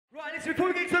Before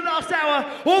we get to the last hour,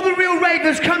 all the real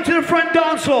ravers come to the front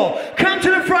dance floor. Come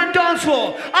to the front dance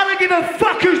floor. I don't give a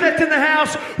fuck who's left in the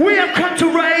house. We have come to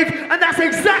rave, and that's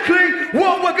exactly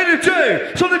what we're going to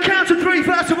do. So on the count of three,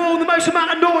 first of all, the most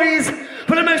amount of noise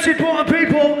for the most important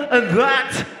people, and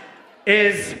that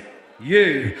is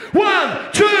you.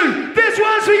 1, 2, this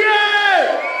one's for you!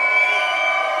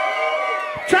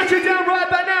 Touch it down right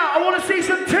back now. I want to see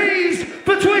some T's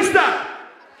for Twister.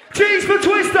 T's for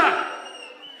Twister.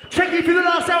 Taking you through the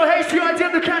last hour, HTID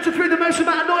on the count of three, the most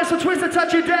amount of noise for Twister,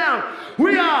 touch it down.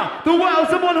 We are the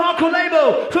world's #1 hardcore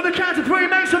label. So on the count of three,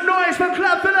 make some noise for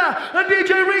Klubfiller and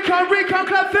DJ Rico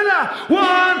Klubfiller.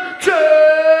 1, 2,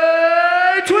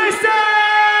 Twister!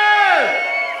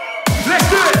 Let's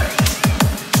do it!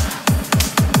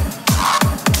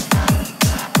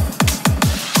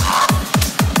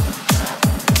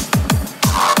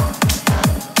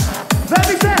 Let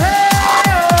me say hey!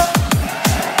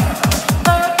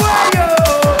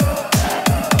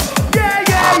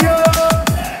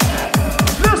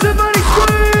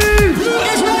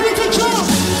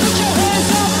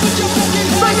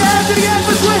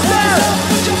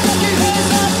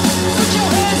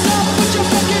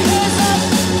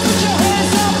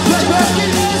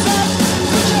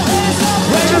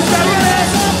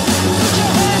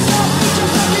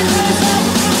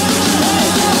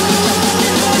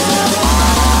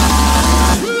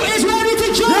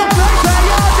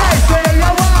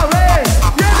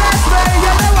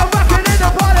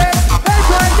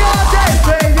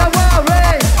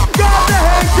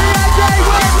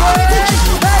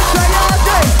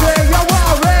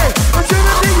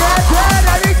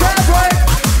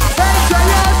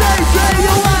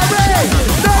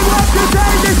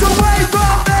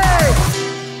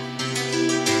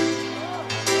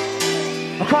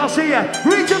 See ya.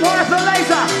 Reach up high for the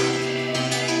laser.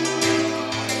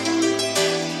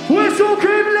 Whistle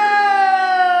keep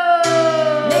low.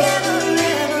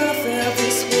 Never felt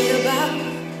this way about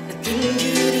the things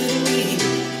you do to me.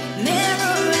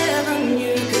 Never knew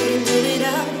you couldn't do it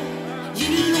out.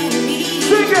 You and me.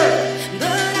 Sing it.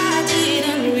 But I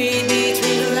didn't read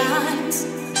between the lines.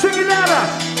 Sing it louder.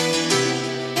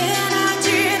 And I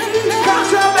didn't know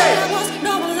there was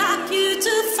no one like you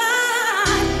to find.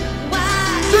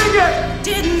 Sing it!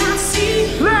 Did not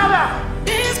see louder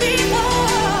this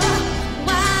before.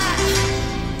 Why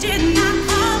did not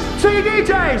come? Sing it,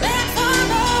 DJs! Back for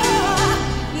more.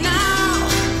 Now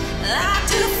I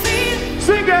do feel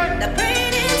Sing it! the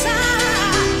pain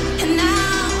inside. And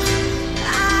now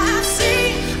I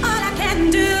see all I can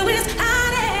do is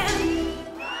hide it.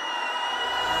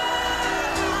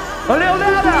 A little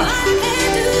louder! All I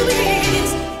can do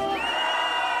is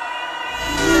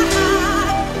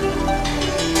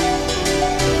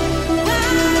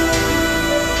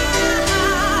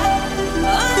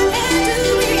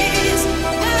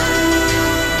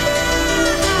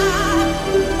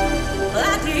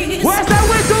where's that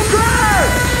whistle crowd?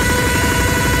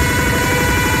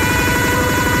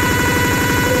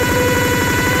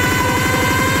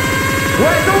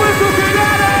 Where's the whistle get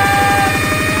out of?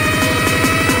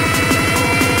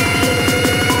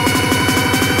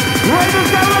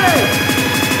 Ravens, get ready!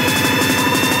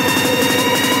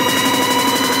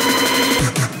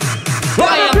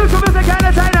 Welcome to some music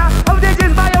entertainer. Of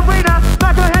DJs my arena.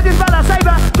 Michael Henry's Bella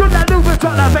Saber. Good that Luther,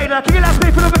 top that Vader. King of that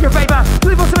speed for the wicked favor.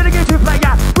 Sleep on some game to play,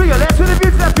 yeah. Bring your legs to the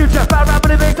view to the future. Fire around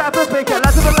with the bass out for speaker.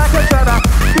 Let's have a like a turner.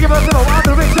 Think about the one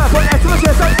the richer. Put excellence,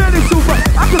 yes, I'm feeling super.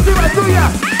 I can see right through ya.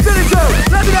 Feeling true.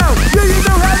 Let me know. You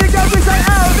know how to go. We say,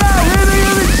 oh no. Hear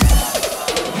me.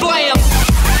 Blam.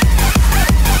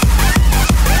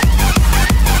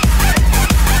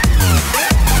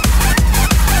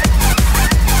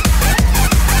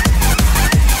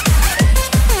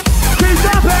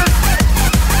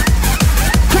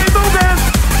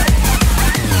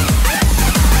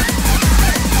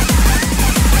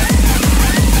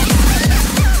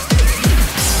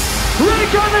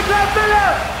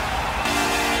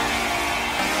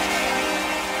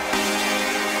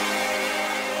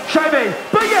 Show me.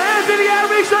 Put your hands in the air,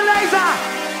 reach the laser.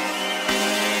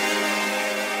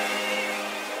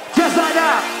 Just like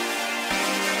that.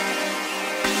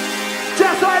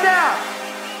 Just like that.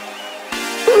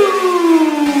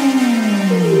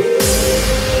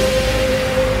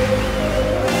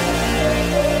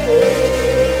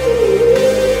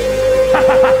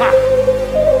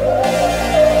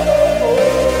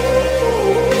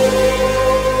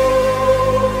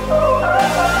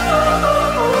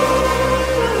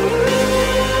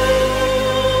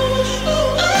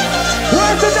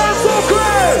 Where's the dance floor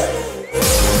crew?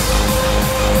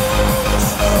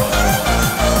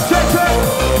 Check, check.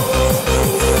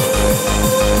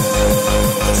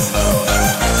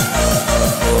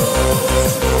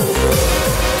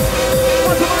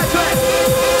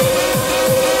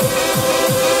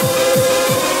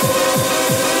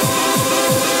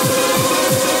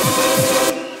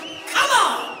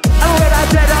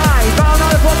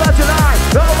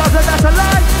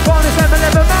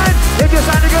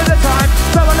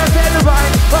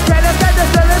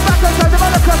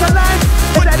 the lines.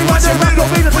 If anyone does rock or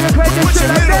read, put your crazy shit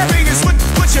like this.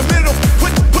 Put your middle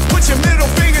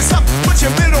fingers up. Put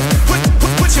your middle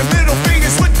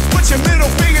fingers. Put your middle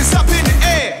fingers up in the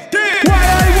air. Damn. Why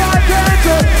I want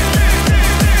to?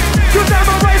 You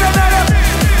never wait another.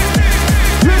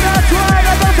 You're not trying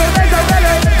about to make a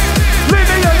better. Leave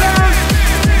me alone.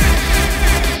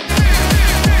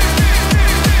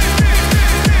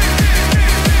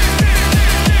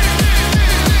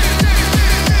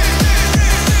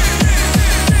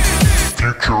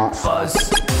 Future Fuzz.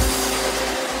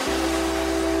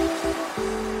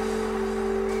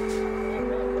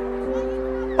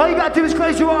 All you gotta do is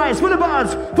close your eyes for the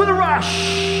buzz, for the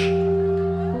rush.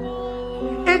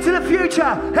 Into the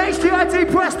future,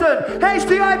 HTID Preston,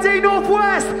 HTID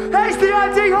Northwest,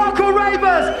 HTID Hardcore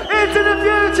Ravers, into the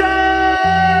future!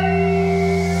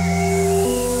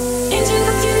 Into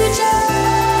the future.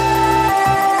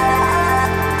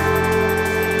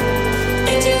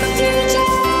 Into the future.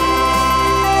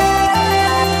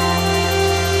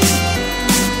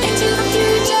 Into the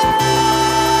future.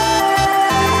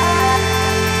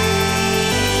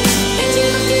 Into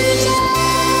the future.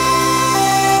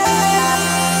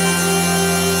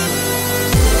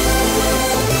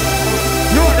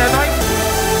 You want that, mate?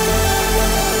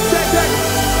 Check.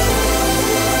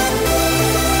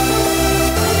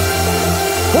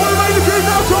 All the way to cruise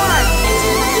outside!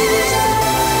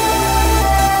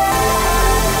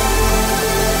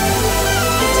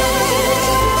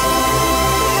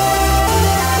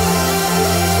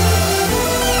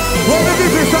 What the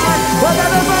difference side? What the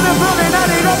other running out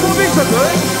in up for me to do?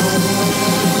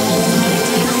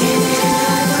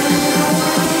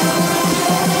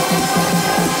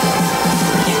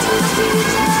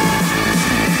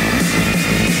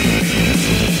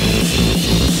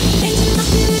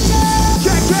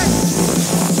 Check.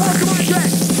 Oh, come on, check.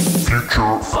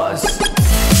 Future Fuzz.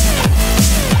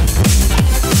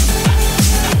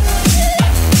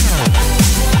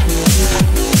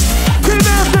 Keep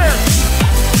dancing.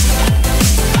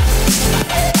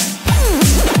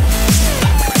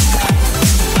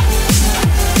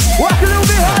 Work a little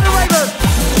bit harder, Ravens.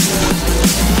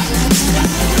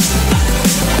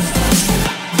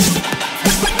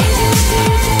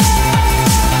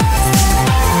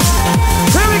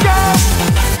 Here we go.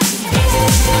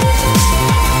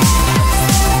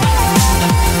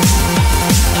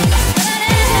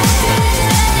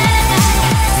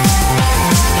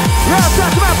 Yeah,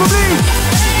 touch them out for me.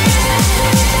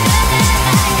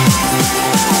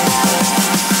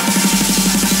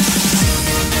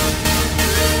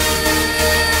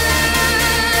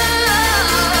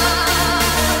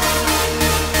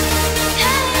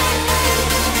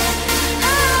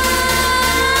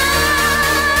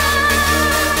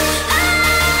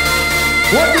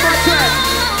 What's the mic check?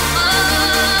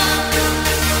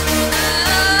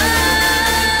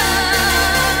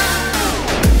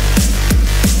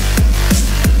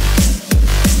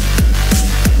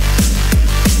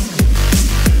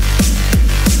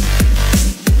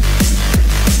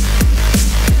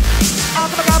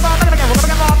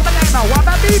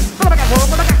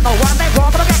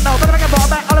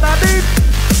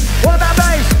 What about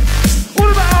bass? What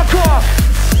about hardcore?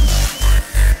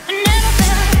 I never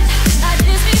felt like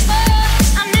this before.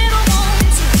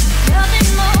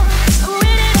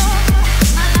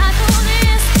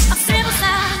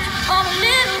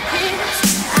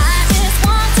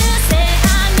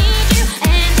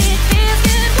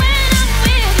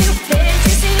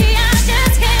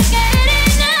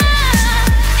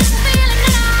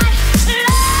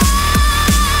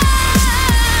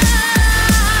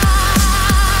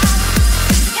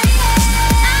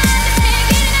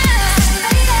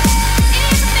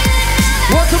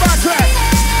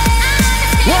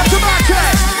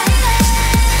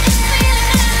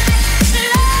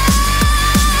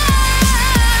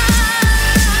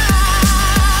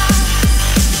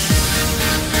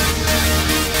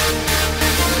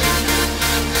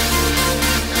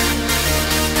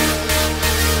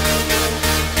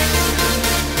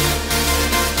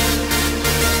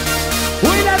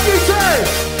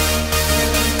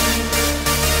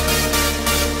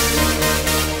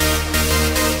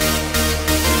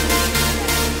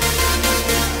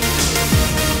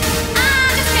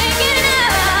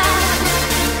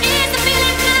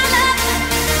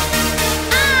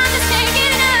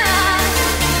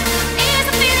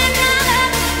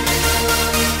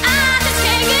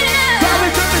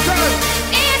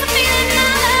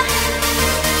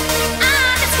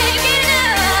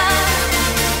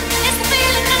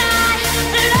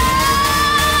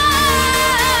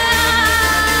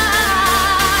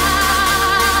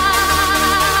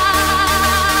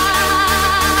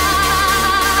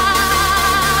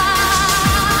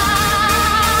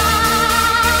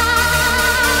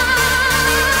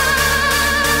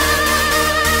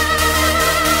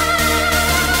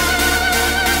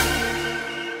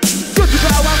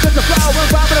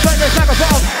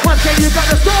 you got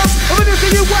the storm. I'm gonna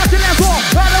see you watching that war.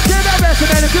 I don't care about rest,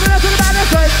 man. It's giving us all about this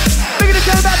place. Making it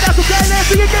sound about that's okay. Let's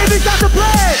see your game, we start to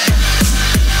play.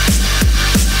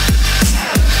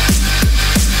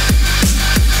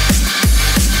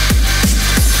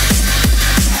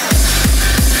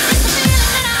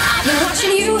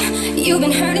 You've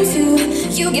been hurting too.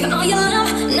 You give all your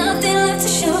love, nothing left to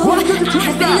show. I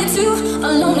have been there too,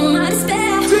 alone in my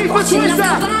despair. Watching us go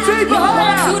by,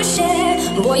 no one to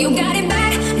share. Boy, you got it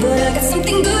back, but I got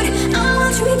something good. I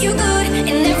want to treat you good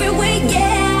in every way,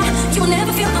 yeah. You will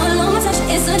never feel alone. My touch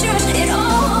is a rush, it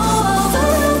all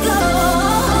flows.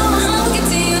 I'll give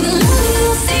to you the love you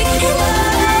seek and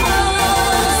love.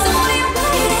 So what are you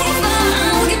waiting for?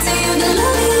 I'll give to you the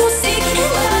love you seek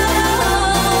and love.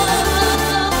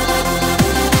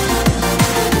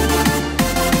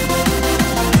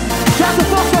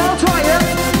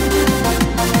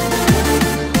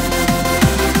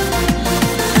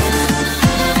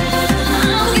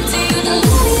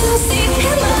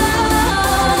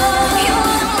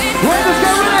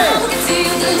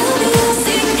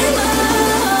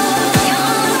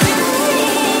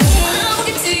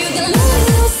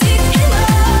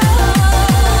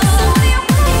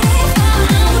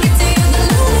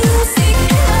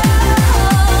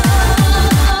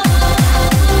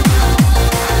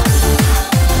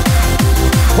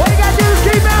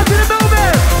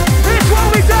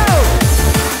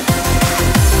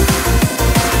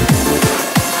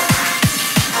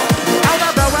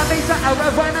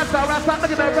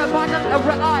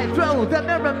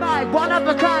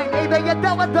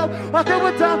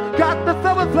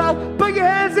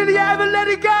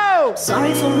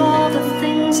 Sorry for all the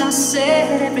things I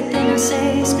said. Everything I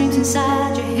say screams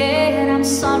inside your head. I'm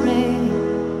sorry.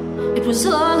 It was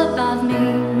all about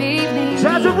me.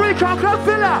 Shout out to B2B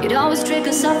Klubfiller. It always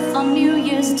triggers up on New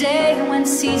Year's Day when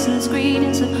season's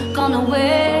greetings have gone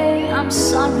away. I'm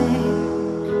sorry.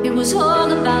 It was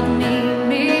all about me.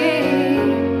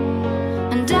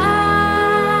 And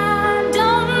I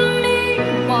don't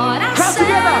mean what I say.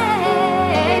 Together.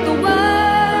 The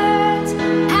words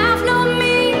have no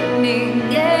meaning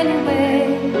anyway.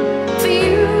 For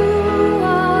you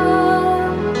are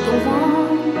the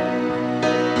one.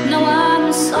 No,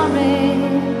 I'm sorry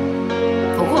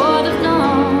for what I've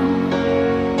done.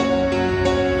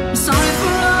 I'm sorry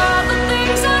for all the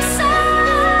things I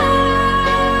said.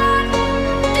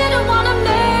 Didn't wanna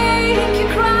make you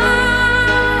cry.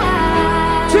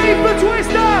 Chief the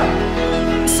Twister.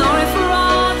 Sorry for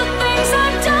all the things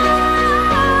I've done.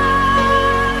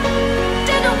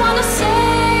 Didn't wanna say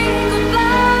goodbye.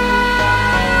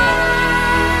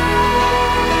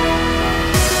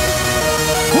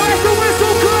 Where's the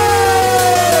whistle club?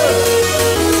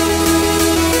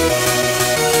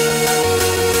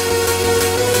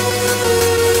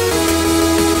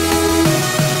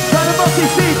 Got a Mossy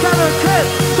Steve, Cameron Clip,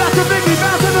 Jack and Vicky,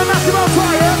 Mountain and Massimo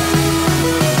Fire.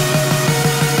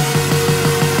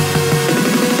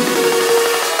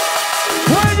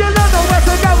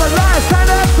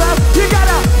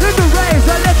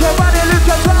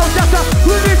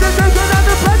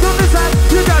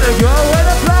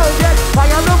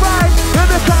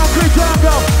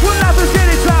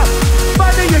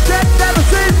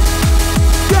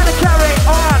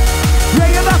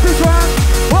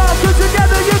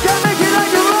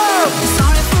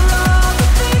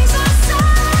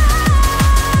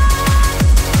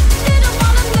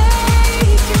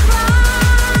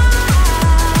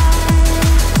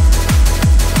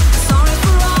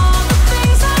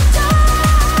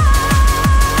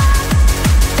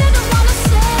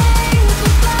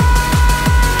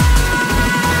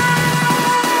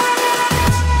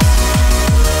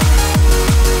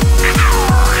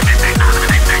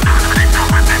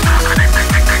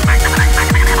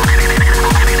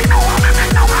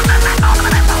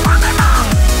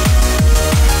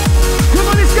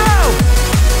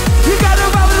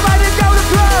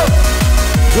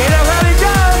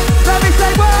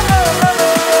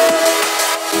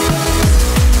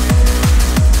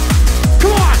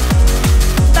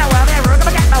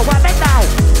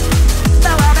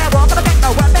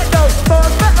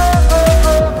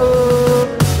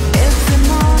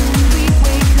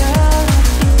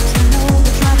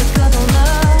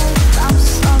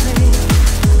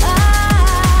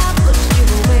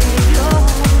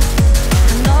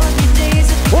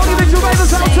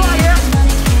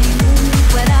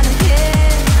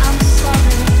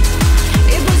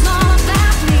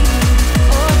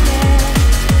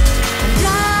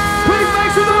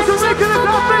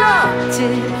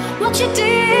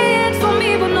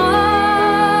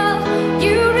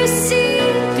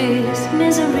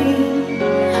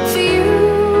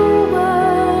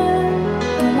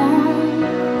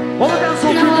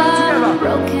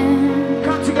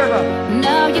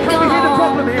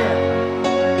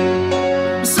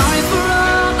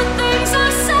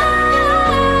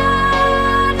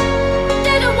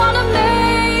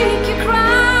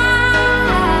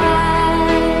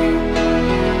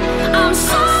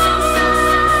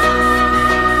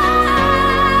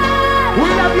 We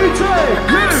love you too.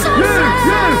 You.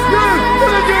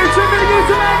 Gonna do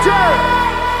to Andrew.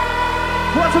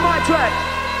 What's a mic track?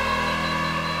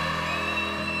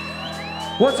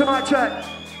 What's a mic track?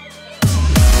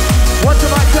 What's a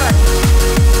mic track?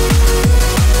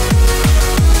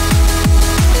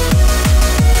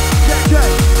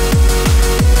 Check.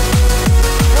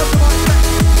 What's a mic track?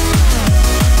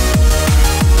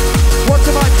 What's a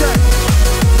mic track?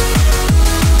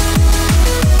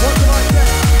 What's a mic track?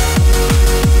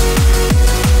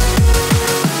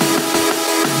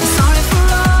 Sorry for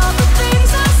all the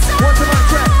things I said. What's a mic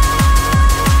track?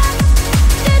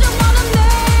 Didn't wanna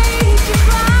make you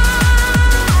cry.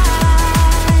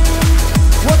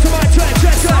 What's a mic track?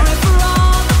 Check. Sorry for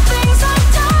all the things I've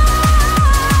done.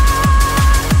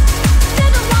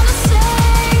 Didn't wanna say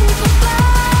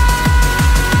goodbye.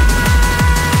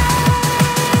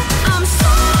 I'm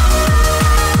sorry.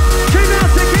 Keep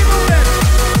dancing, keep moving.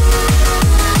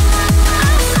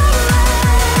 I'm sorry.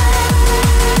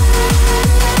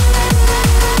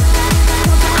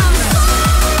 I'm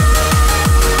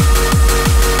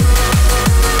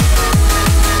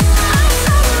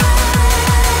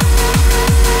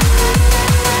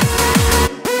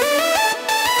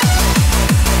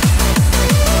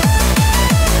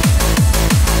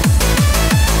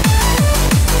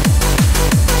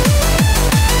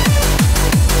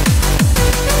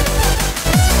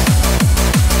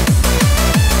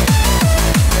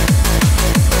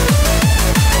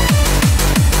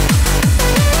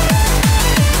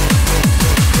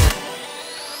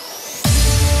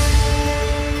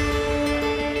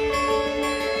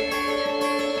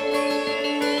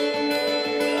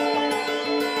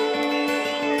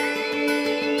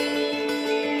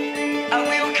I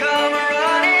will come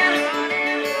running.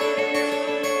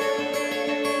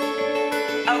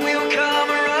 I will come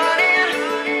running.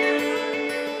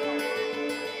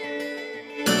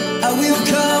 I will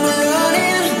come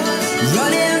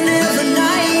running every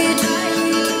night.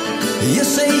 You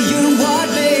say you want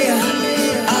me,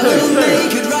 I will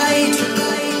make it right.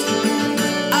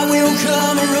 I will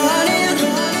come running,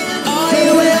 all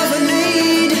you ever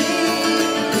need.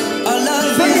 Our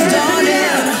love is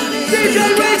dawning. DJ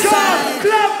Rico,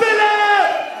 Klubfiller.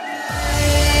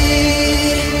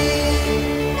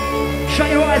 Shut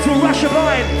your eyes, we'll rush a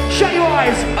line. Shut your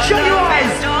eyes, shut your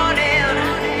eyes.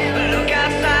 Look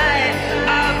outside,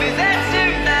 I'll be there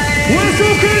tonight. We're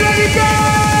talking, let it go.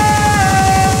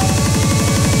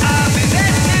 I'll be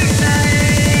there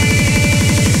tonight.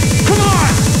 Come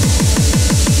on.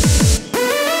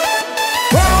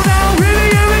 Oh, now, really,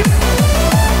 Eric.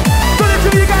 For the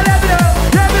two, you got let me know.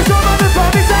 Let me show my before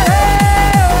me say,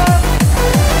 hey.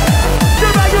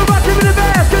 You're right, you're rocking with the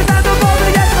best. 'Cause I'm the more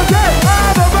than yes, okay.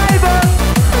 I'm a raver.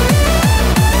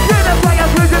 You're the player,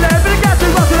 who's the level, got to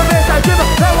rock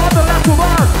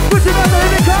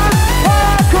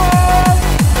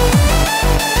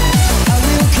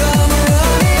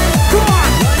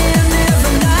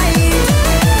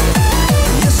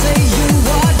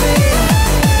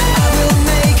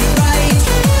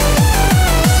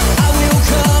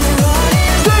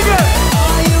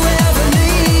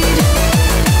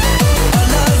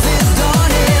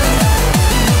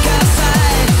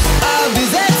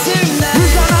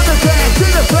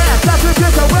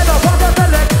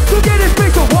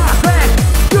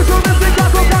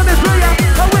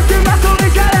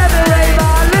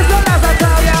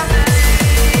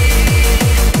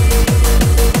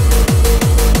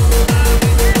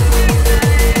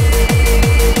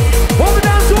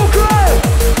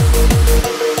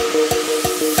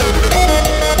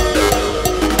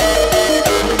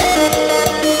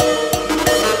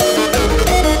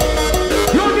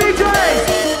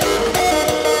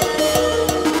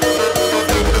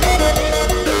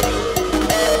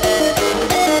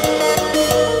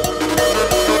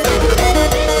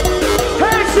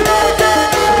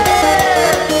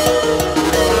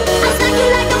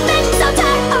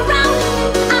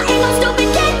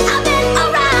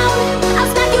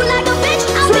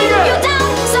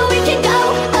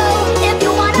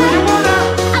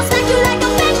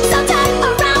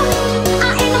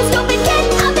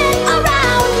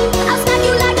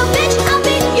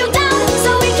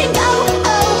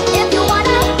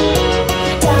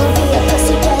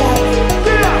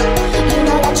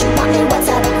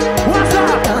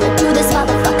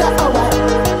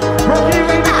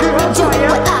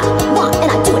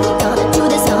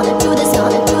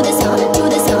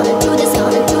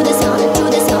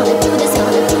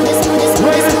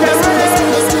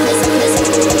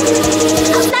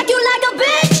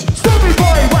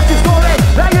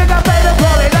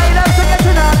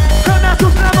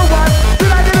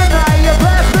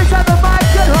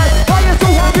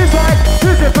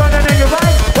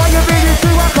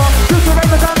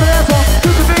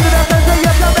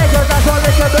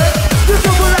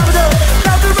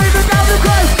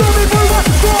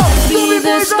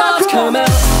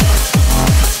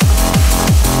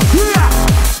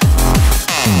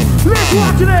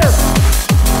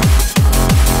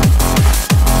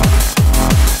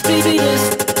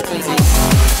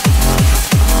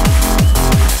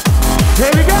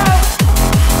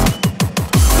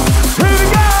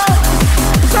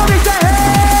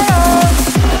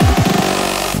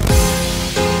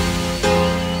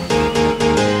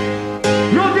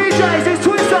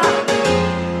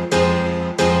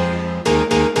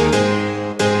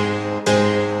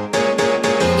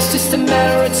just a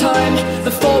matter of time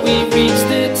before we reach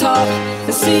the top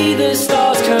and see the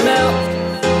stars come out.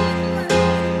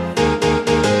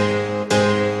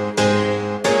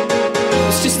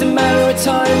 It's just a matter of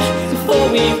time before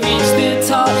we reach the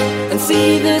top and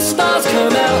see the stars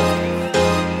come out.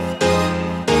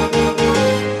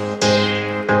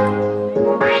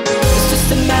 It's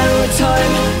just a matter of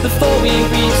time before we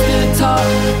reach the top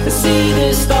and see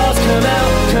the stars come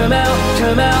out, come out,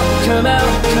 come out, come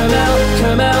out, come out,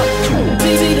 come out.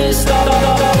 See the stars.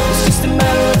 It's just a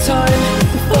matter of time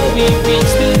before we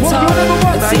reach the top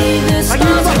and see the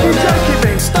stars come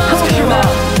out. Stars come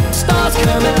out, stars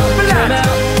come out, come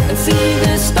out, and see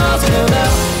the stars come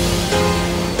out.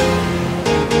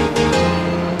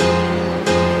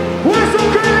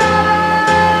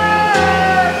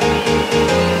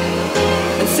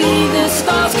 And see the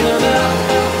stars come out.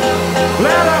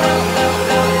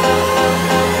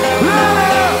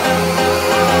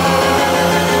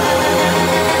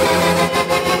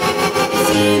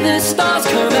 See the stars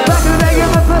come out. Back in the day, it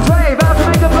was the wave. Out to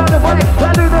make a blood away.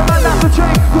 I knew that man, that's the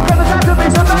train. Who got the time to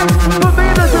make some nice? Put me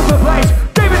in a different place.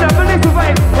 Gave it up and it's a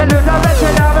wave. And the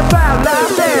direction out of bound.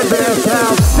 Last day, this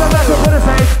town. No matter what I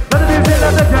say, but the music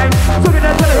of the game. Took it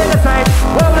until I hit the same.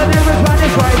 All I do is run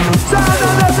this way. Sound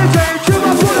of the change. You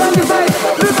must put on your face.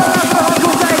 Live my life for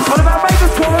hardcore day. All about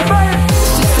making score and fame.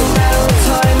 It's just a matter of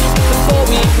time before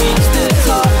we reach the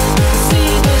top. See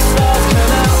the stars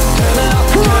come out, come out.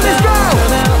 Come on, let's go.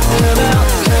 Come out, come out,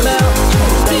 come out.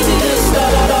 See the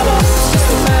stars. It's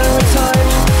just a matter of time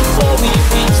before we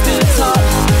reach the top.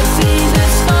 See the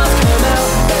stars come out,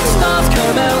 stars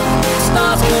come out,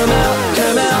 stars come out,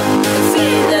 come out.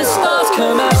 See the stars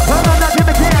come out. I'm not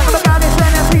giving a damn. I'm a guy that's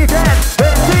saying and sing again.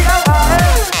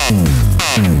 S-T-O-R-S.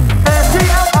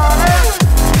 S-T-O-R-S.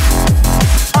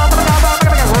 I'm a guy, I'm a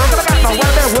guy, I'm a guy.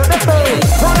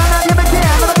 I'm not giving a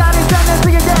damn. I'm a guy that's saying and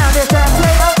sing again. It's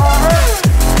S-T-O-R-S.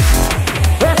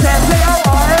 It's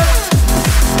S-T-O-R-S.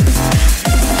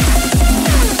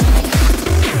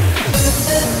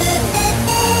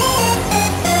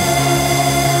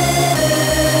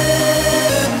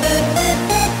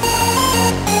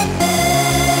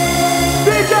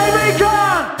 DJ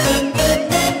Recon!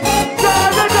 Da,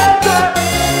 da, da, da.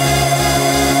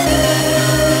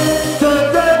 Da,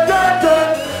 da, da, da.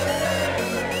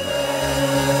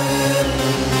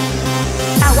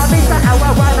 Our Lisa,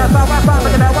 our wife, our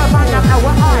family, our mind,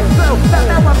 our eyes, blue, that's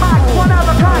our mind, one of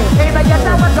a kind. Either you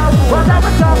know it's all, or know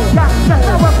it's all. Yeah, just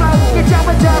know it's flow. You just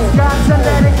got to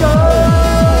let it go.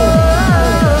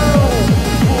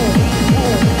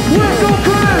 Whistle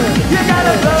crew, you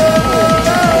gotta go.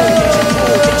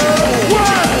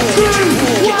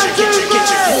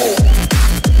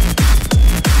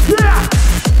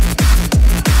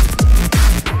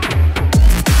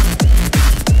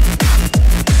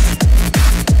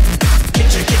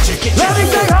 Let me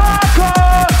say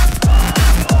hardcore.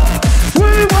 We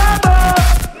were the.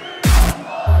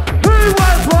 Who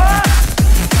was what?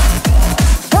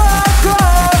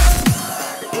 Hardcore.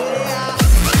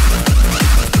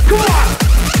 Come on.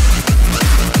 Yeah.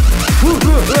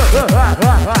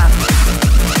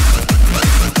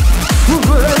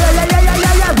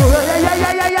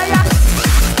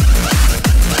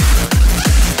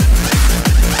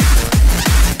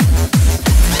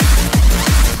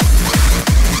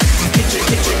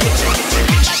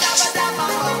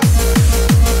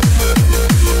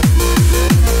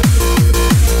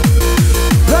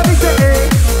 Let me say it.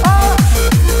 Oh.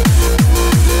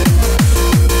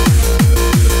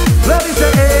 Let me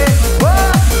say it. Oh.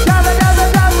 Da da da da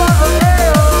da. Oh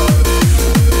yeah. Oh.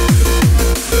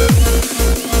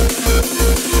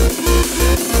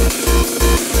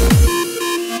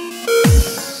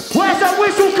 Where's that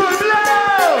whistle crew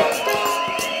blow?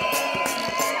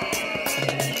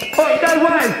 Oh, no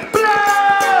way. Blow.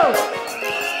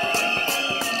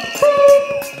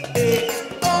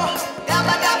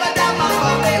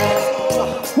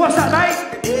 What's that, mate?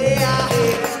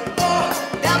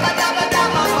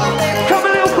 Come a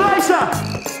little closer.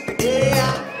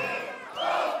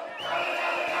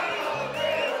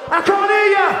 I can't hear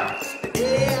you.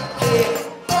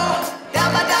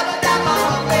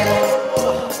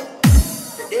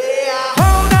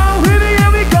 Oh no, here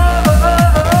we go.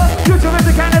 You're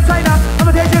terrific entertainer. I'm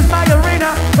a DJ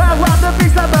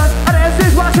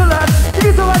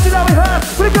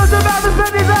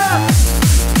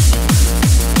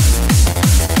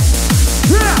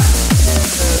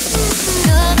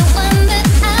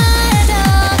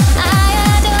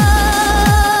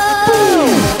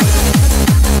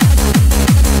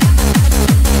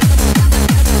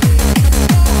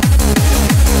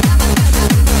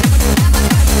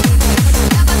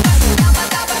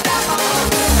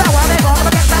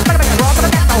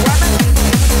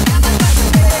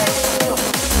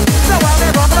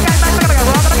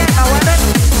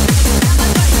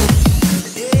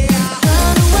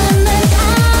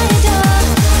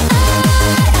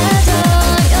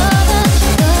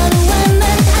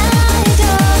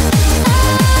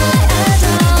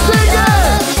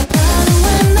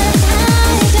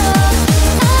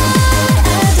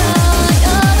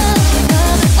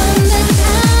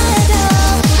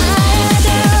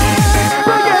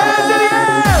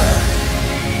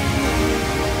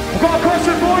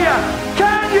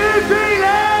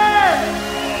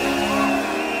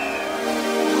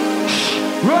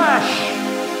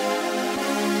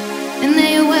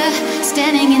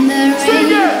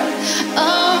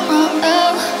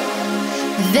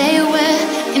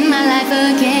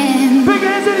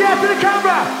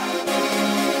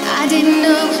didn't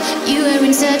know you were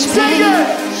in such pain.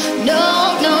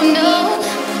 No, no, no.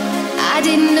 I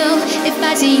didn't know if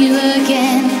I'd see you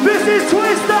again. This is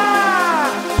Twister!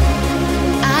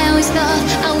 I always thought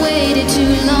I waited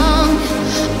too long.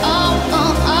 Oh,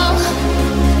 oh, oh.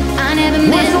 I never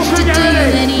meant to do you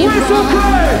any wrong.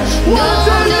 No,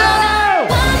 no, no.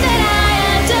 One that I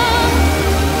adore,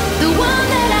 the one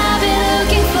that I've been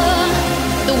looking for,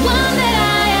 the one that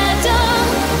I adore,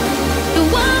 the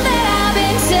one that I've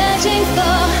been searching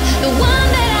for, the one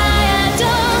that I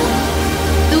adore,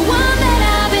 the one that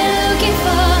I've been looking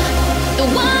for, the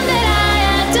one that I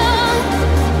adore,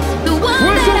 the one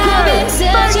that I've been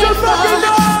searching for.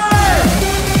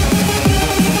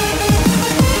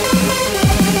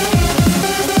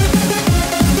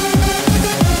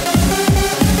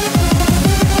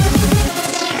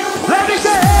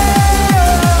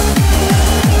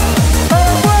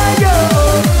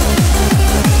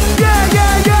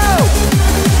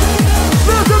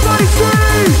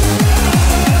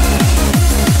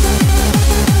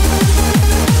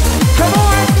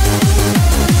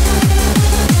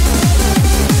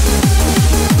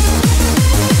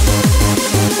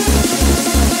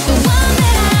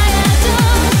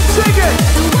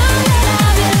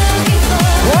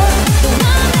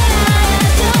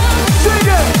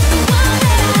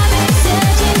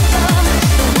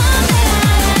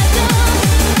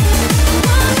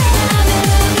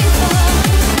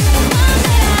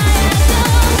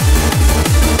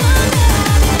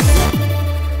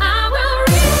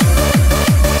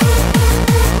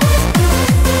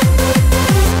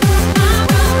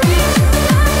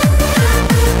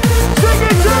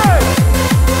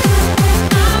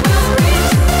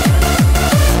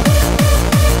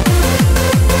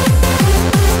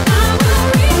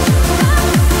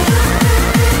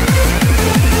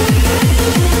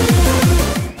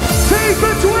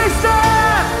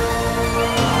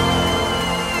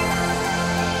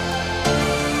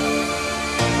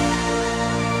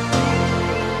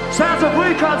 Sounds of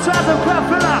Recon, sounds of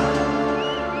Klubfiller.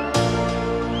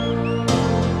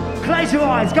 Close your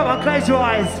eyes, come on, close your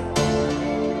eyes.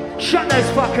 Shut those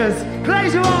fuckers.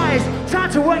 Close your eyes. Time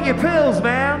to wet your pills,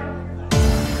 man.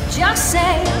 Just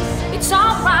say it's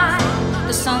alright.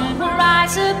 The sun will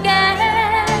rise again.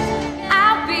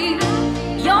 I'll be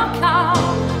your call.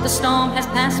 The storm has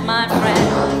passed, my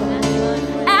friend.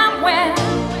 And when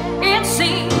it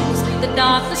seems the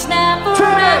darkness never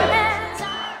ends,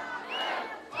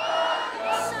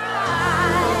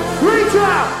 reach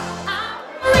out.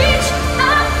 reach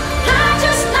up high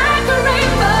just like a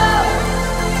rainbow.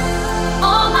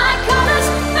 All my colors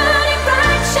burning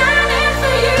bright, shining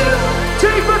for you. T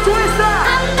for Twister.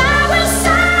 And I will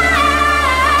sail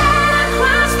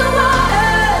across the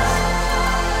waters.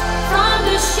 From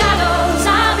the shadows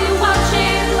I'll be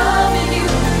watching, loving you.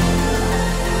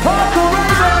 Hardcore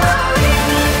Raven.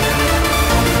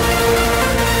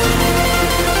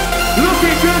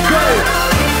 Looking good, too.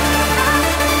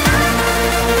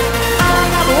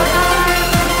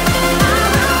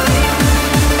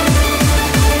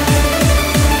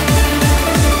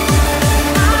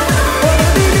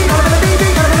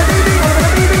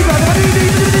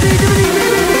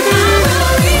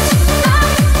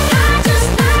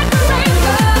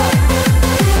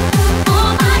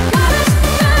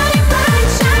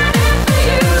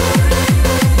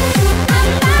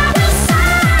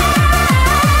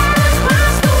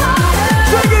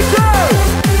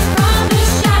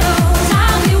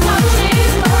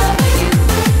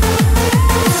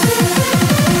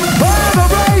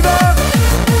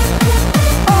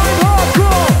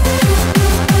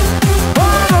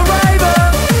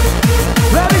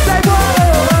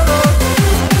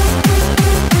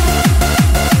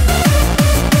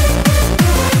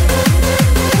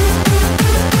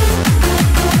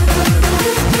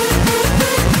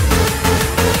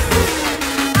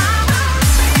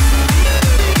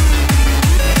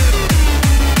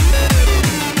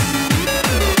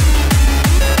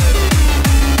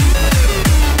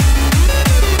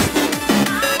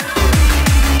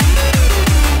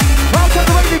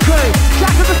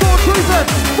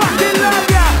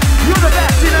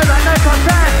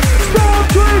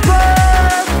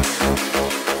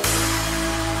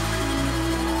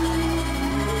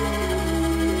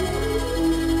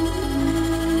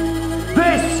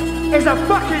 Is a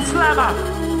fucking slammer.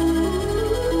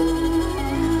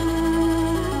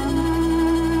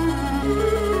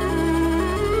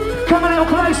 Come a little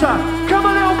closer. Come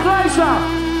a little closer.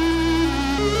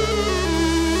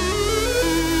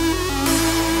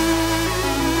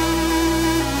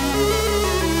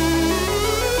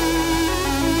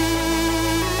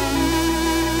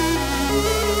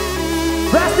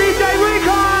 That's DJ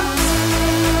Recon.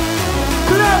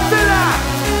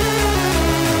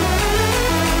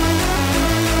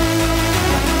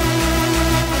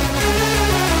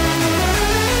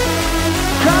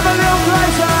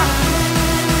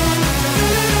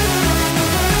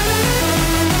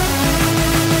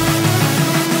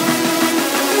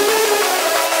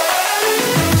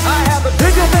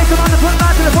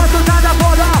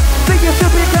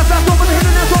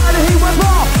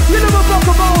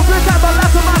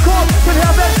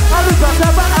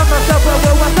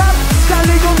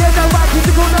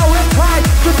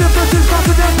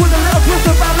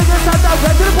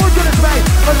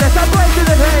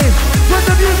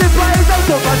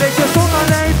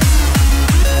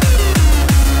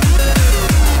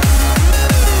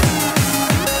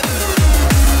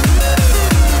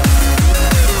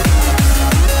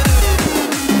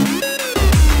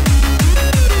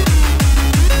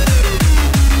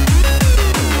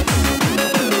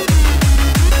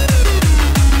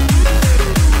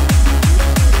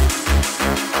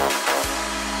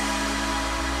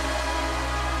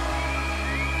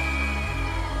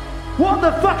 What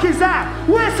the fuck is that?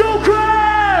 Whistle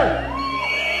crew!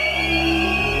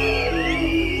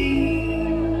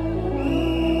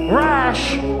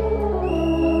 Rash.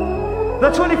 The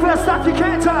 21st stuff you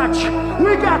can't touch.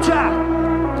 We gotcha.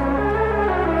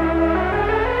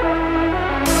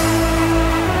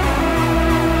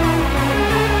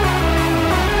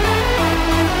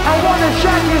 I wanna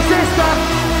shag your sister.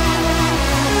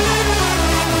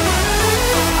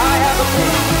 I have a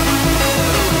plan.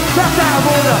 That's out of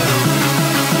order.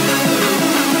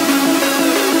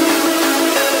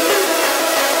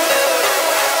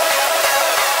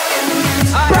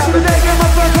 Back in the day, get my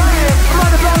first playing. I'm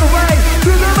running blown away.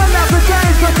 Remember now for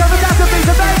days, but coming down to beat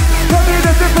the base. Put me in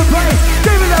a different place.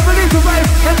 Give me that release of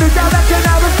race. And the direction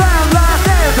I was found. Last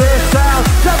every sound.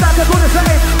 Now back to the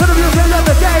same. For the music of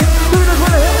the game. Who just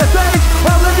wanna hit the stage?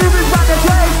 All the music back the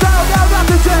train. So now rock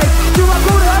the chain. Do I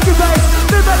go to hockey face?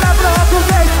 Live my life in a hustle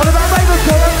day. On the back ravens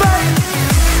for a fame.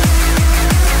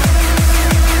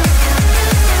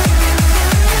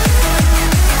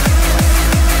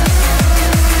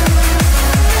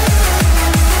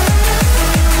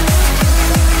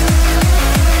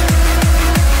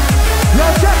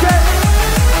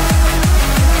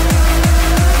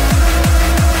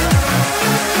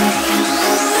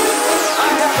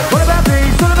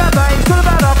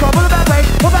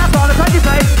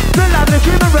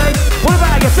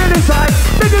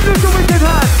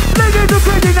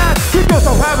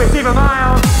 Even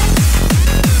miles.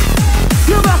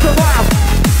 You must have wild.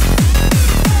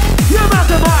 You must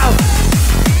have wild.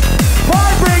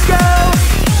 Hybrid girl.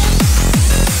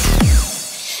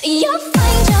 You'll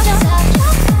find yourself.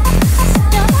 You'll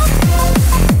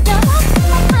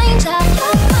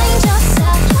find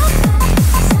yourself.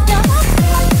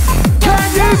 Can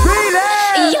you feel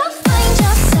it? You'll find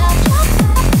yourself.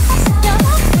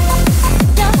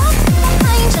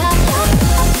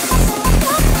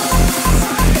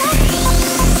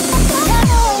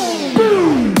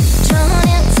 Drawn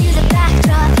into the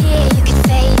backdrop here, you can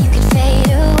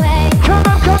fade away. Come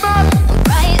on.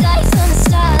 Bright lights on a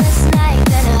starless night,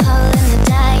 then a hole in the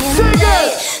dying day.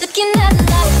 Looking at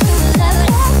life through a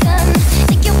loaded gun.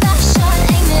 Take your best shot,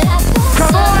 aim it at the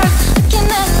Come sun. on. Looking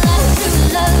at life through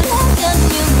a loaded gun,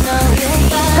 you know you'll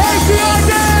find.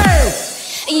 HTID.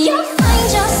 You'll find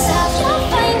yourself alone.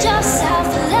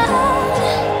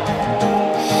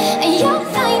 You'll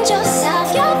find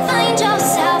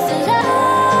yourself alone.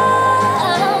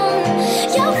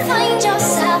 You'll find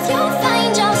yourself alone.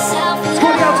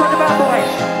 Put it outside the bad boy.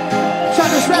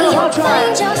 Trying to smell the You'll hot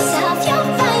find time. yourself.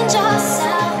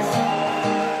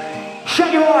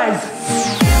 Shut your eyes.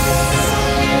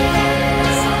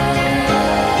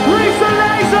 Release the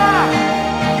laser.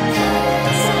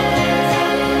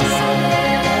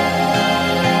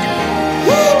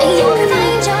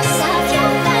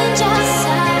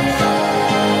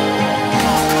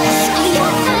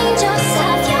 You'll find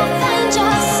yourself. You'll find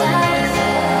yourself.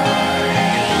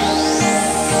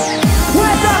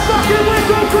 Where's that fucking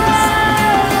whistle crew?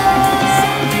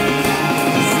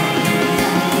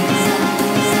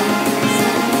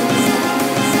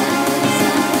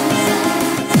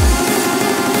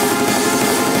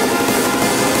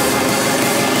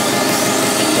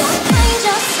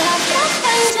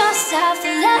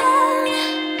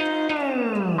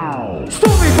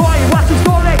 Stormy boy, what's the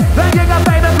story? Laying up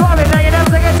in the glory, laying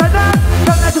everything into that.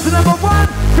 Come back to number one.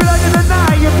 Feel like in the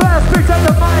night, your first speaks on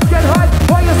the mind, get high.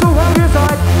 While you're still on your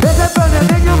side, there's a burning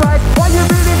in your eyes. Why you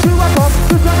really to a pop?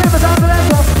 You can live without the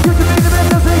lens off. You can be the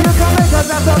best of you can make us,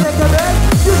 that's all they can make.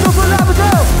 You still pull up a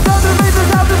girl. Now the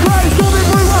reasons out the play. Stormy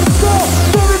boy, what's the score?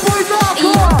 Stormy boy's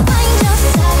hardcore.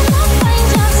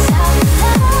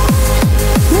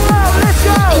 Wow, let's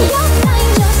go.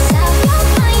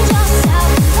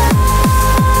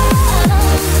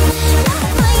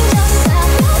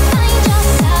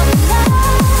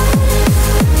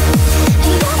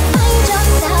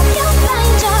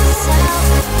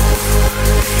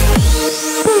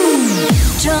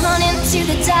 Drawn into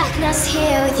the darkness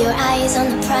here with your eyes on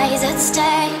the prize at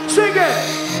stake. Sing it.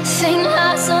 Faint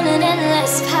hearts on an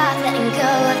endless path, letting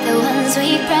go of the ones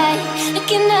we break.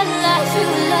 Looking at life through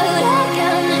a loaded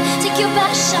gun. Take your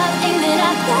best shot, aim it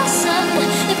at the sun.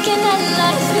 Looking at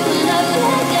life through a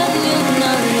loaded gun, you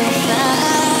know you'll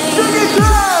find. Sing it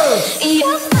slow.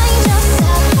 You'll find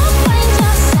yourself alone.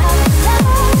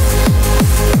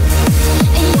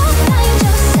 You'll find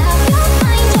yourself alone.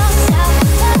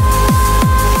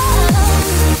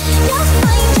 You'll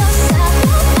find yourself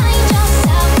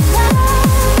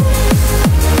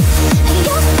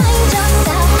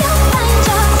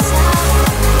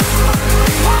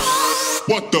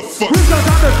What the fuck? Who's got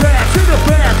the best? To the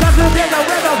best. Doesn't get the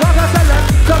weather. Rock us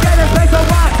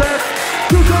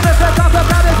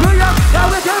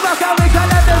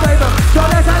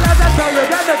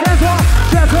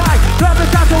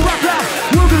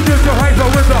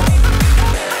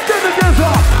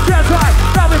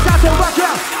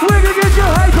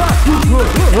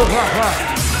Come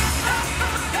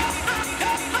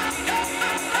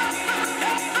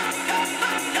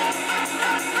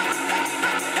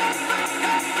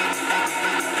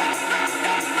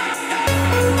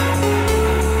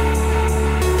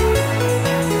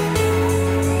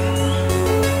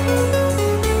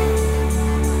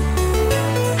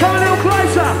a little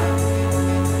closer.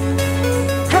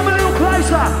 Come a little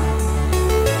closer.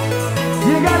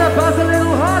 You gotta buzz a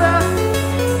little harder.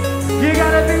 You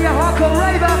gotta be a hardcore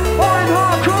raver or in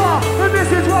hardcore, and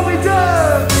this is what we do.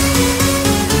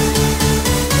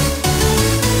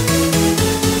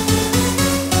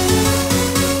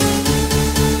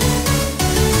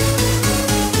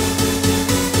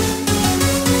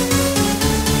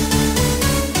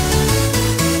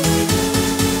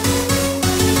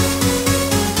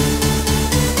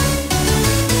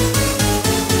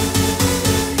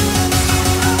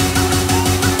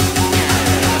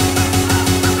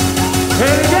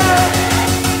 Here we go.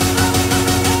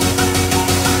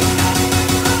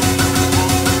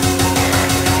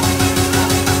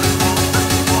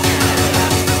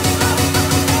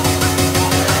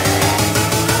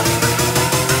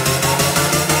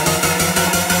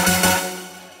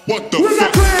 What the We got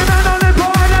fuck? clear and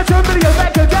unemployed and some video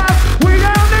maker gas. We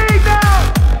don't need no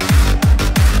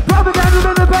propaganda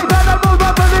in the paper, no more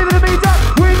but believe in me.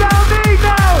 We don't need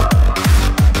no.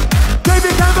 They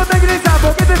become a making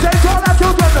example. Get the same all our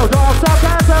children. No dark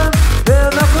sarcasm in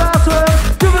the classroom.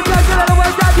 Different guys get out of the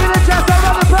way, down to the chest, I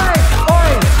run the play.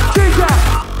 Oi, teacher.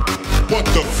 What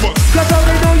the fuck? Cause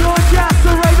only know you're just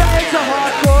a raver, it's a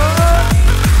hardcore.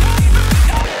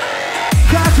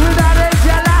 Cause without it,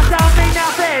 your life don't mean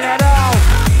nothing at all.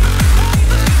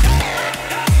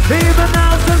 Even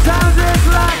though sometimes it's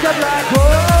like a black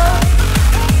hole.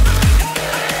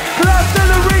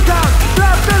 Klubfiller recon,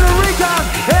 Klubfiller recon,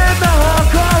 in the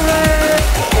hardcore ring.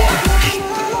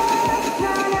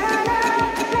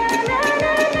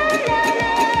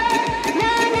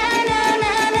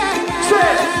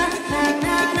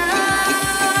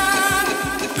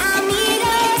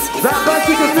 That bunch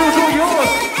of feels all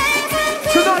yours.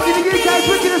 Tonight in the UK's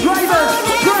wickedest ravers,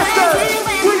 Preston,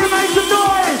 we can make some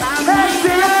noise.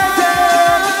 HTID.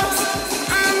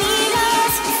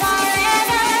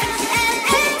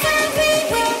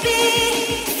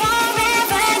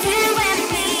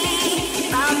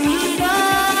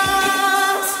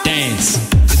 Dance.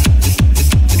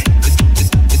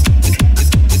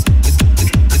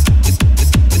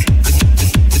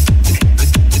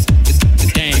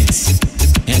 Dance.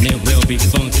 And it will be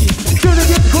funky. Should've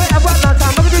just quit at one last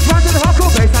time. Look at this run to the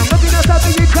hardcore bass. I'm looking at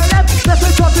something you can let. Let's go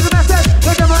talk to the message.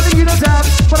 When the money you don't doubt.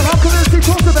 What the hardcore industry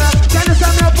talks about. You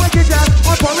understand me, I'll break it down.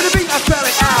 I'm part of the beat, I spell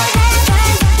it out.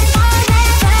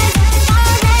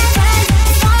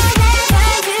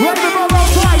 Run the ball on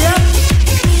fire.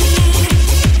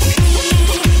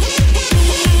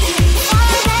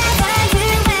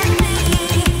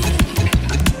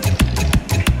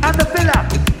 And the filler.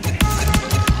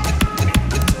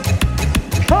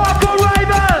 Hardcore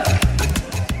ravers.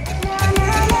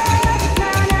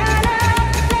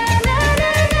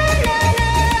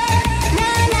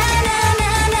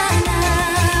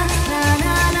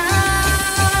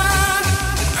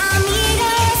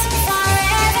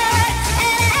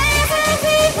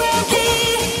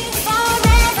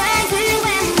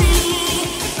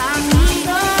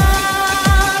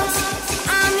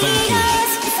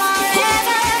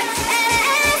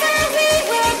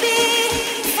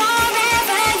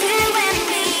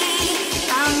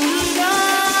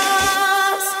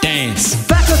 Dance.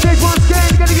 Back on stage once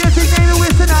again, gonna get a big name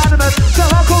with synonymous. The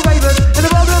hardcore ravers, in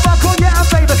the world of hardcore, yeah, I'm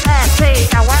famous.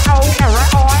 S-C-L-Y-O-L-I-M.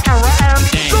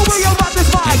 So we all rock this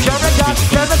mic, you're a gun,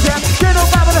 you're a jet. Get on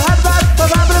Babble the Headband, the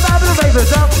ravers,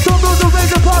 don't lose the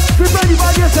razor pop, be ready by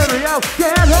your stereo.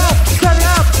 Your head up, turn it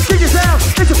up, sing your sound,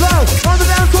 it's a flow. On the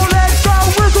dance floor, let's go,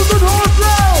 whistles and horns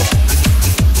blow.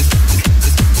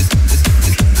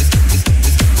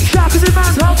 Shout to the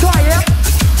man's hot fire.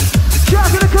 Shout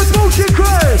to the Compulsion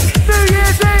crew, New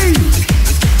Year's Eve.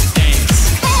 Dance.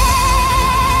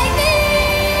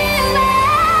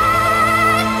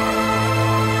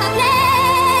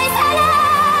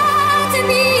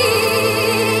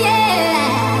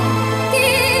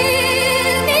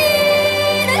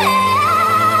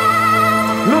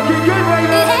 Looking good,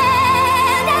 Raven.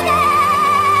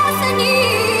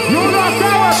 You're not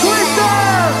sour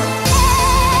twisters.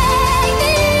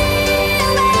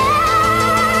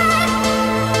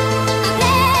 I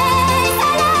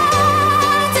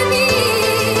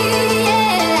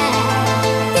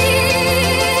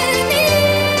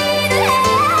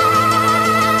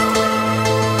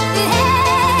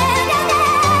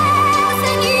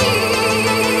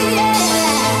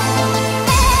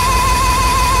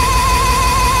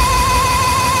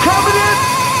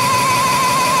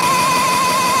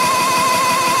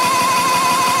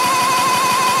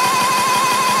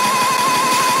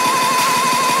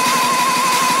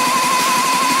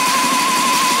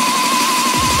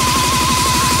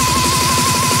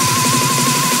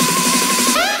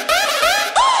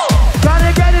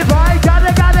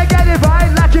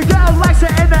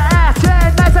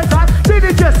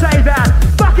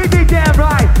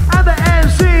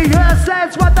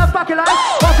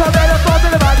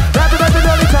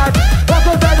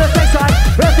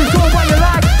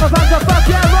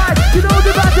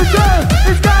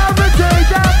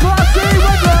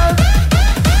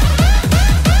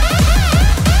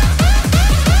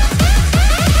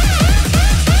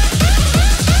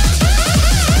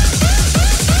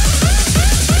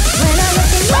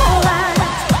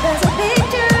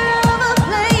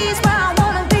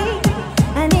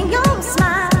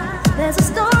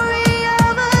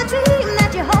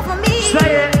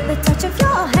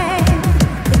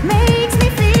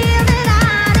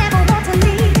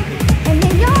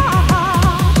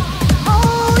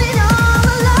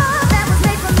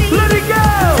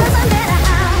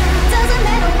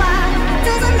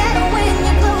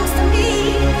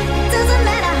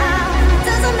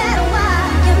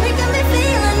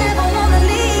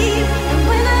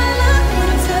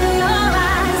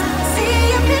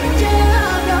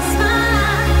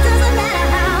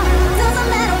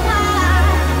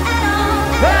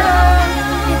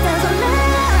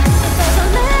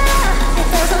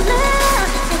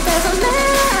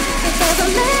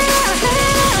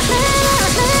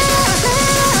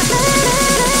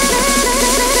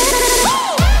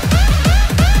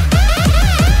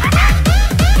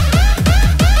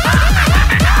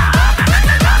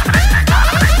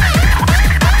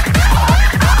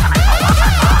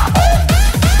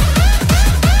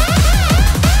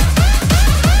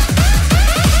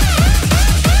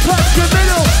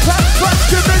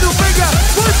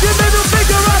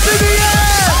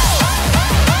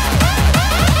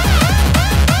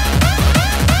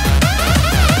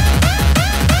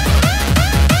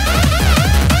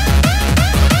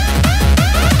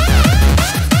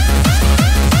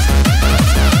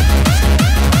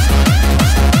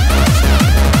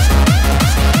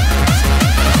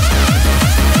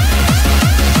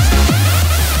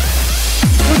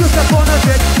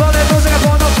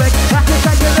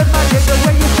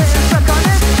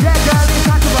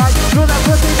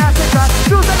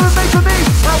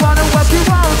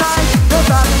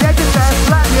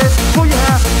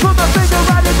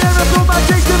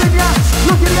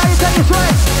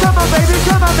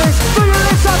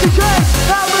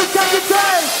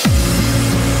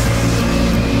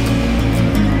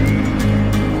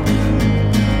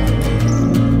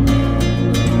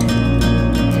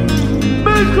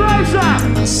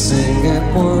I'll sing it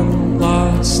one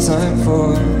last time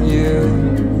for you,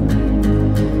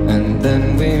 and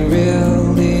then we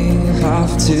really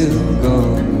have to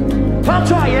go. I'll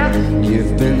try ya.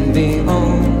 You've been the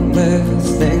only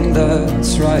thing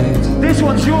that's right. This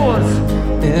one's yours.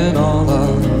 In all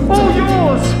of all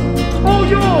yours. All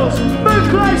yours. Move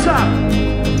closer.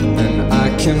 And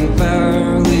I can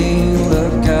barely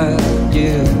look at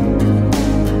you,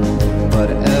 but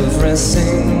every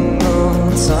single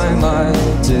time I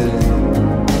do,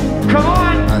 come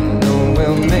on. I know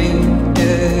we'll make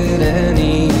it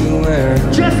anywhere.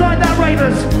 Just like that,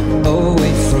 Ravers.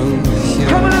 Away from here.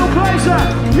 Come a little closer.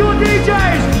 Your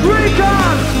DJs,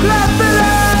 Recon,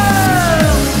 Klubfiller.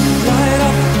 Light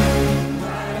up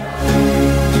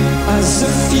as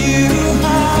if you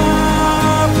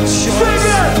have a choice.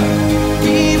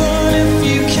 Even if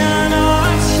you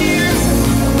cannot hear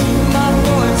my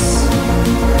voice,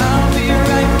 I'll be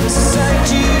right beside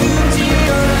you,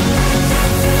 dear.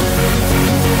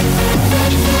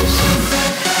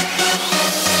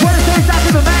 26 back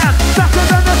to the man, faster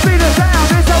than the speed of sound.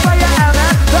 It's the way you am,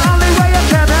 man, the only way you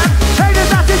can, man. Haters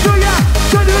knocking through ya,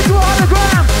 turn you into a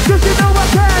hologram. Cause you know I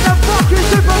can, I'm fucking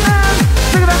Superman.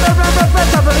 Think about the rubber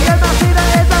best of it, the game I see that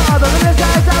is the other. And this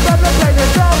guy's out of the plane,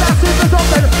 it's all that super's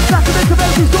open. That's the big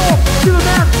convention store,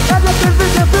 Superman, and the big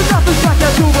vision, there's nothing like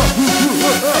that over.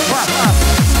 Light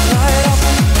up,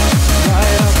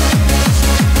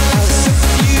 as if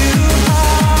you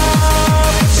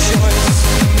have a choice.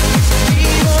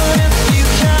 Even if you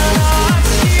cannot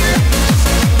hear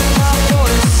my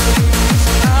voice,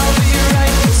 I'll be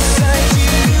right beside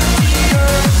you, dear.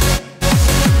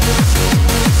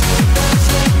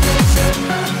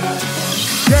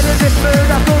 Get in this mood,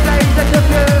 I feel days and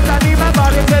confused. I need my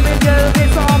body to be used,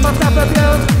 it's all my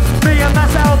self-abuse. Me and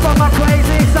myself on my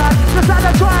crazy side, decide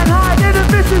to try and hide,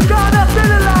 inhibition's gone, I'm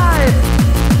still alive.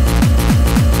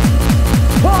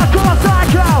 Hardcore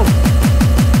Psycho,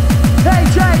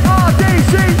 H-A-R-D-C-O-R-E-S-Y-C-O,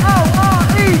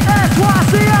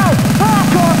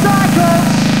 Hardcore Psycho.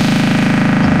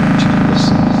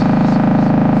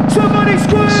 Somebody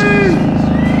scream!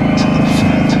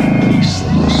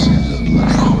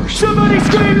 Somebody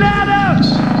scream louder!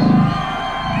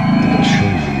 I'll show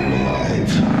you you're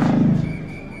alive.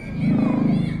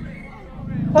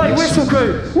 Oi, whistle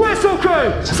crew,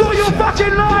 sort your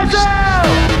fucking lives out!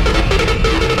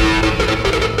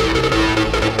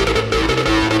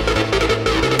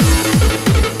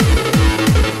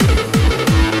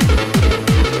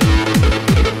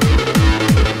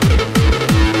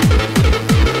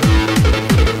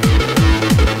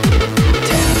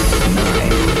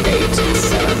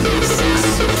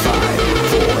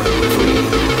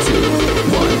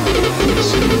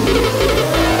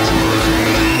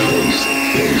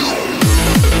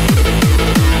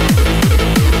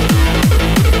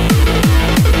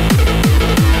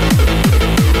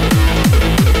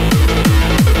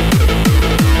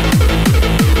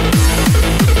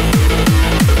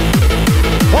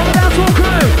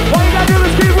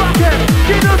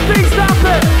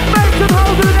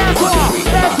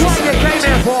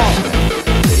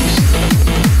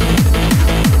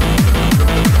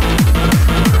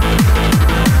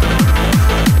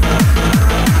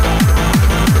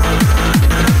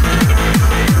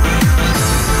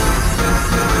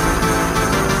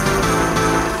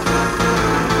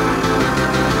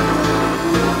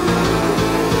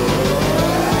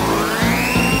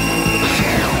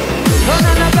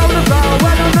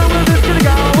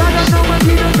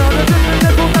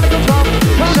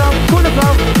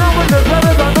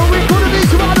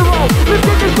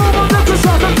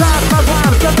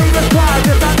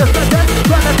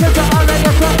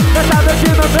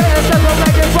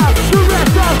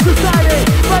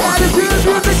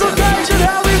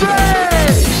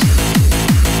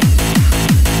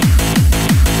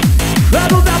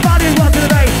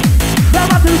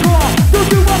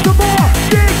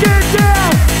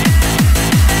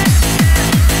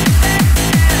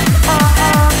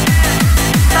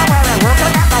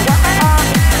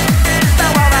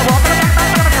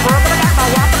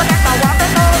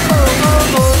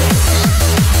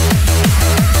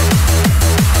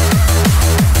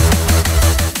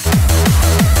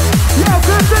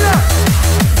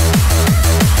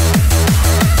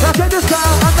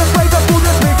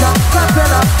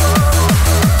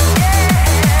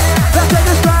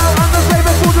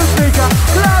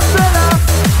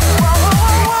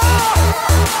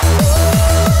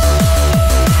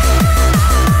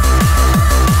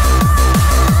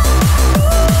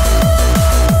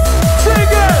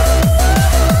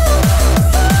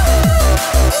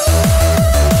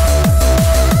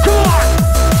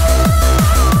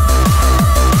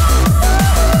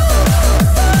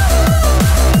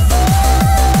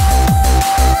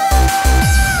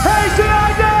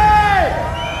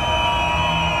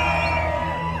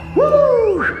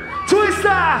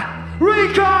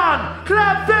 Recon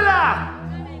Klubfiller.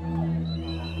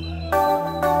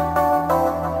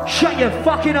 Shut your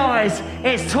fucking eyes.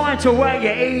 It's time to work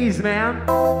your ease, man.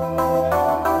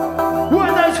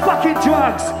 Work those fucking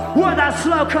drugs. Work that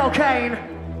slow cocaine.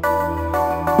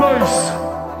 Boost.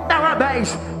 Now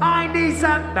bass. I need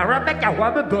some. Now make a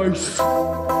woman boost.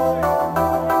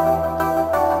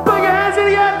 Put your hands in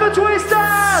the air for Twister.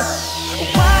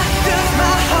 Why does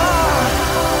my heart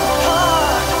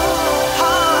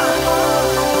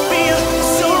feel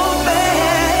so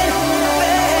bad?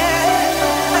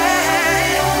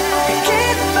 You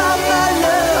can't find my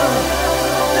love,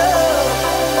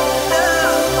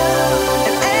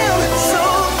 and I'm so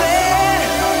bad.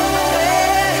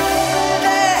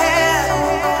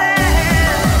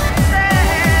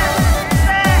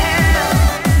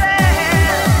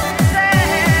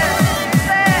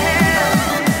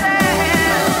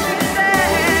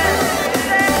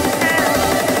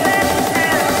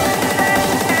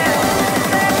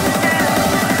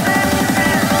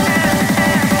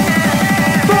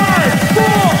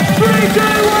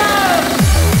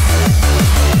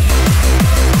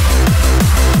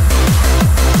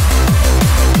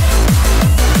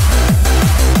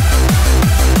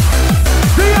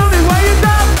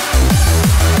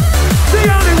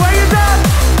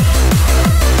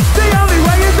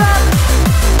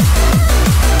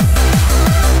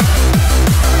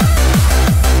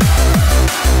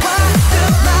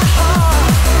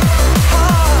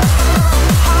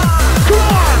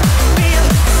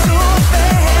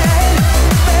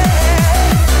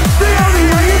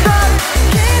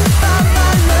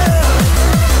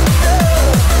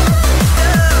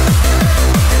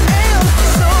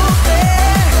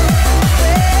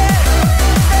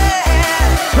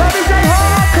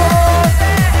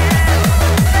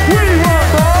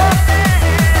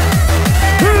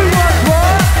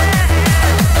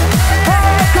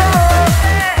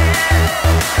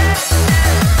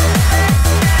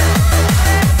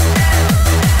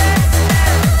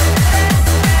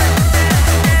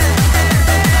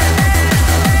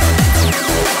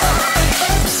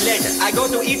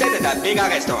 bigger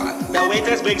restaurant. The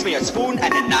waitress brings me a spoon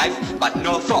and a knife, but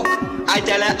no fork. I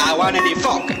tell her I want the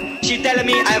fork. She telling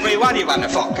me everyone you want a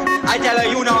fork. I tell her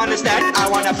you don't understand, I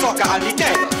want a fork on the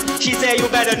table. She say you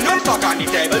better not fuck on the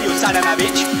table, you son of a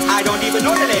bitch. I don't even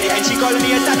know the lady and she calling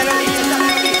me a son of a bitch.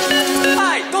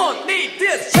 I don't need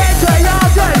this.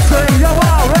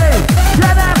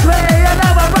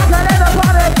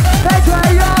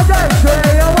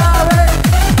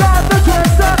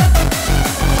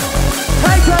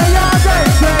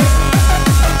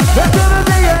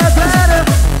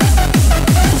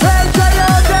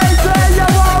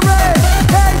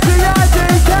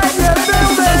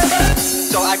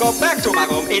 So I go back to my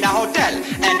room in a hotel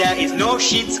and there is no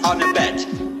sheets on the bed.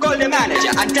 Call the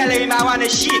manager and tell him I want a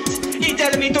sheet. He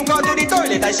tell me to go to the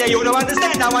toilet. I say you don't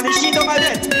understand, I want a sheet on my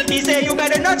bed. He say you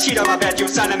better not sheet on my bed, you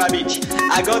son of a bitch.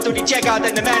 I go to the checkout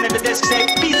and the man at the desk say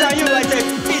peace on you. I say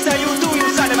peace on you too, you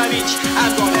son of a bitch.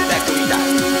 I'm going back to Italy.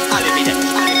 I'll leave it.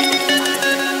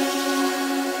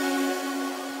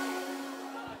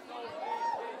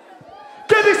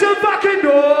 Give me some fucking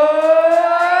noise!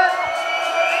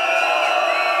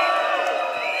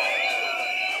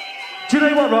 Do you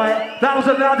know what, right? That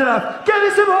wasn't loud enough. Give me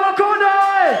some hardcore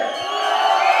noise!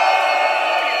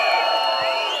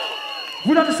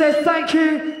 We'd like to say thank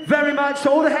you very much to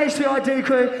all the HTID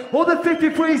crew, all the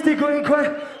 53's degree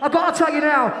crew. I've got to tell you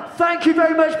now, thank you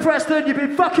very much, Preston. You've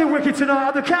been fucking wicked tonight.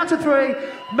 On the count of three,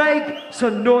 make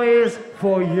some noise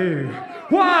for you.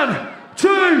 1,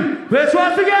 2, this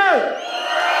one's for you!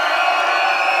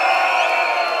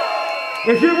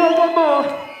 If you want one more,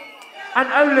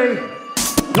 and only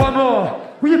one more,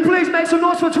 will you please make some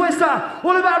noise for Twister?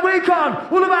 All about Recon,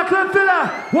 all about Klubfiller.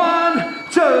 1,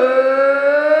 2,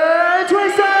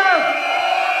 Twister!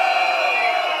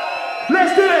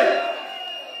 Let's do it!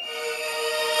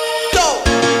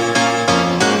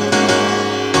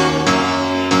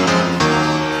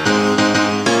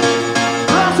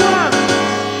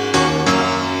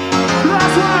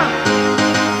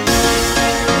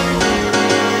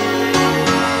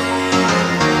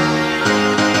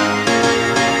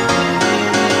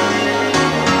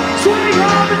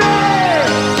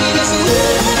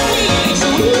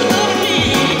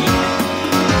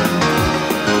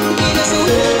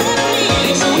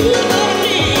 Ooh.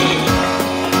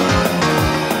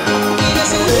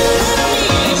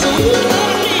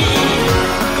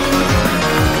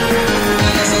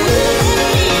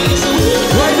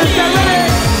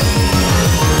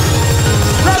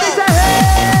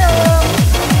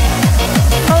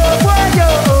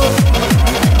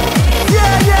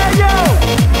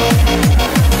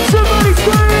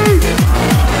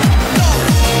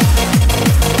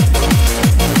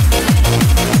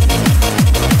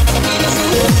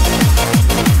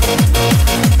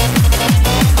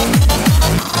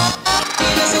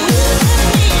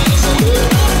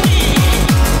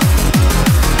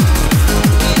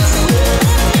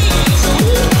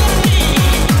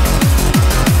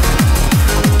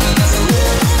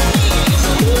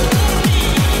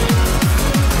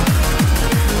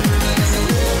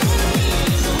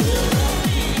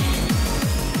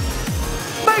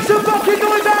 making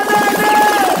noise out there now!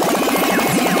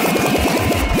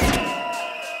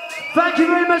 Thank you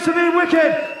very much for being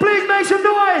wicked. Please make some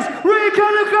noise.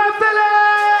 B2B Klubfiller!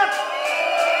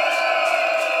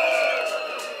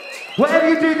 Whatever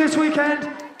you do this weekend,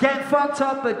 get fucked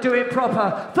up but do it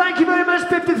proper. Thank you very much,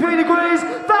 53 Degrees.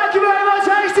 Thank you.